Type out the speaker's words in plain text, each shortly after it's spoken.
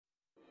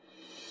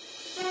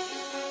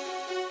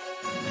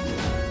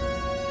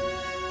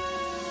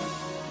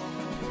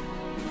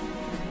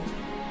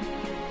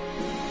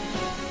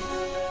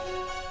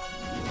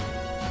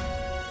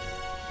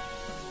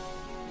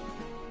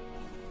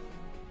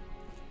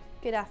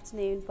Good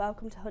afternoon,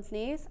 welcome to Hood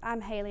News.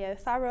 I'm Hayley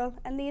O'Farrell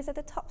and these are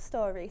the top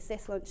stories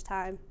this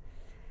lunchtime.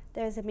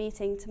 There is a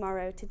meeting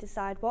tomorrow to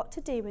decide what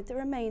to do with the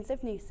remains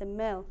of Newson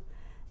Mill.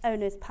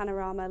 Owners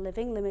Panorama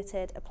Living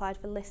Limited applied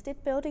for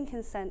listed building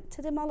consent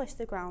to demolish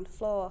the ground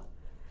floor.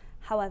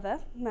 However,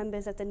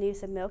 members of the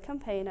Newson Mill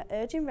campaign are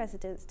urging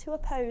residents to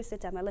oppose the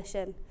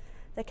demolition.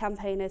 The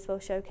campaigners will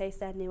showcase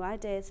their new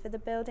ideas for the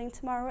building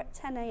tomorrow at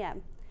 10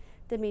 a.m.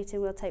 The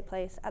meeting will take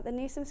place at the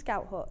Newson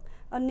Scout Hut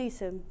on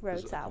Newson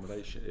Road South.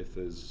 If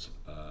there's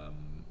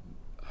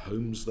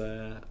homes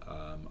there,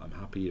 I'm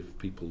happy if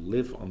people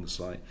live on the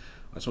site.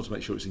 I just want to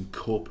make sure it's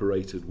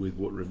incorporated with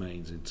what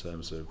remains in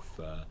terms of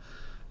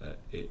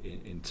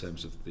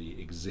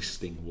the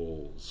existing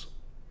walls.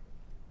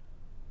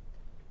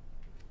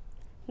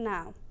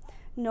 Now,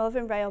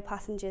 Northern Rail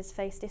passengers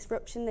face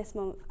disruption this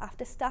month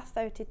after staff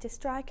voted to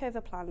strike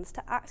over plans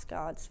to axe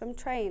guards from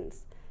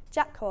trains.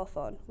 Jack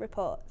Hawthorne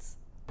reports.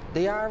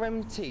 The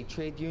RMT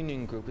Trade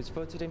Union Group has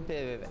voted in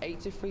favour of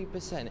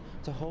 83%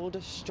 to hold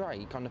a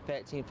strike on the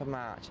 13th of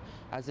March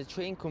as the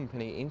train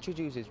company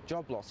introduces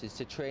job losses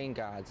to train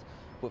guards,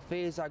 but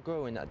fears are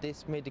growing that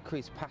this may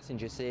decrease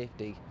passenger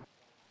safety.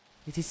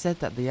 It is said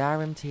that the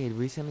RMT had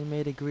recently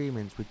made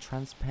agreements with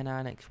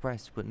Trans-Pennine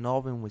Express, but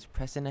Northern was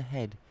pressing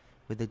ahead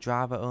with a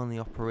driver-only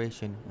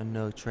operation and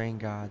no train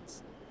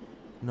guards.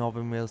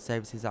 Northern Rail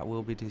services that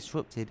will be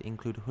disrupted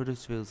include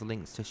Huddersfield's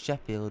links to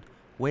Sheffield,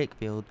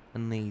 Wakefield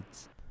and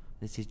Leeds.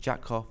 This is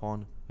Jack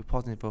Hawthorne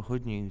reporting for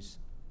Hood News.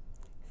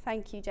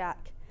 Thank you,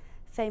 Jack.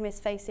 Famous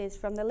faces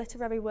from the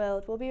literary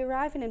world will be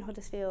arriving in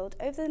Huddersfield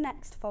over the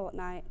next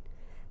fortnight.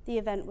 The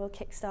event will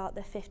kickstart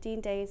the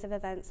 15 days of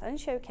events and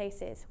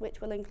showcases,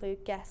 which will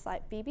include guests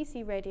like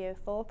BBC Radio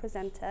 4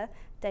 presenter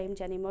Dame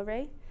Jenny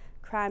Murray,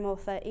 crime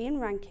author Ian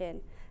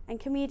Rankin, and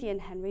comedian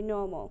Henry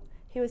Normal,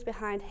 who was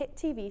behind hit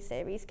TV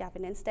series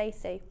Gavin and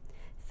Stacey.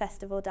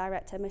 Festival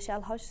director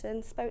Michelle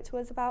Hodgson spoke to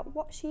us about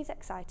what she's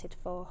excited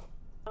for.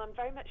 I'm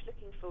very much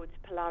looking forward to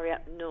Polari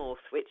Up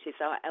North, which is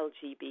our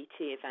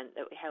LGBT event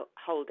that we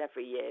hold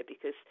every year,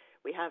 because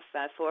we have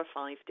 4 or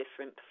 5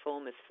 different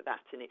performers for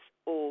that, and it's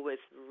always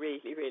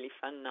really, really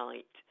fun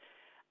night.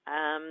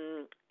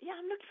 I'm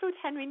looking forward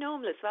to Henry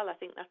Normal as well. I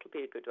think that'll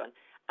be a good one.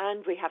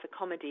 And we have a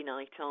comedy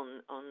night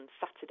on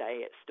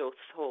Saturday at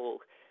Storths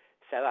Hall,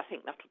 so I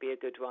think that'll be a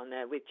good one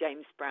with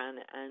James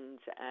Brown and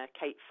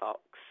Kate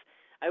Fox.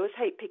 I always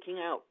hate picking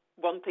out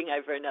one thing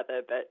over another,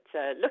 but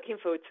looking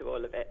forward to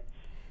all of it.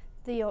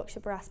 The Yorkshire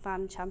Brass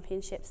Band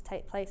Championships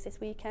take place this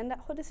weekend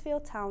at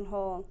Huddersfield Town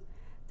Hall.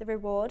 The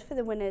reward for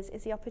the winners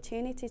is the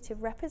opportunity to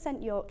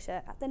represent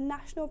Yorkshire at the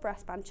National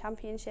Brass Band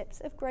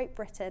Championships of Great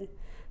Britain.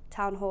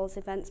 Town Hall's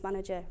events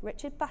manager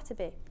Richard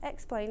Batterby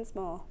explains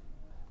more.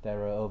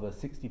 There are over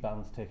 60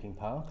 bands taking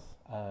part.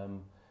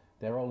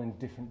 They're all in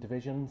different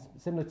divisions,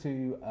 similar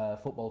to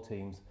football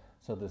teams.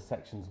 So there's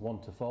sections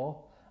 1 to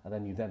 4, and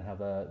then you then have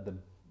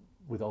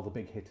with all the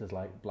big hitters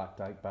like Black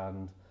Dyke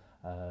Band,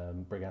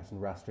 Brigance and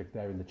Rastrick,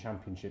 they're in the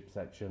championship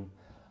section.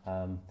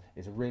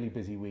 It's a really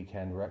busy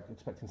weekend. We're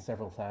expecting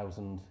several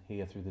thousand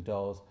here through the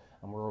doors,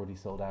 and we're already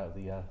sold out of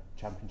the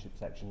championship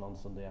section on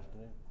Sunday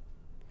afternoon.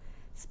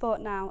 Sport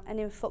now, and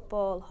in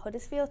football,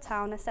 Huddersfield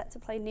Town are set to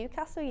play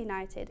Newcastle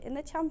United in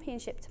the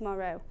championship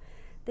tomorrow.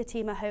 The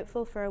team are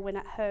hopeful for a win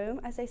at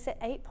home as they sit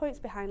 8 points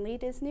behind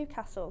leaders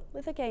Newcastle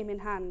with a game in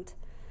hand.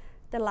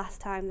 The last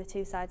time the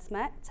two sides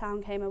met,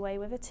 Town came away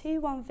with a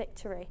 2-1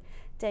 victory.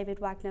 David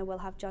Wagner will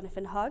have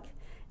Jonathan Hogg,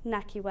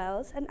 Naki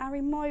Wells and Ari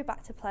Moy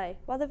back to play,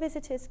 while the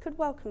visitors could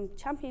welcome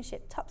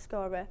Championship top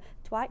scorer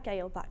Dwight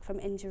Gale back from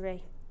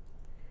injury.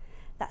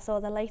 That's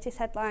all the latest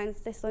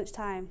headlines this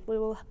lunchtime. We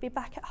will be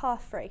back at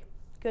 3:30.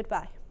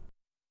 Goodbye.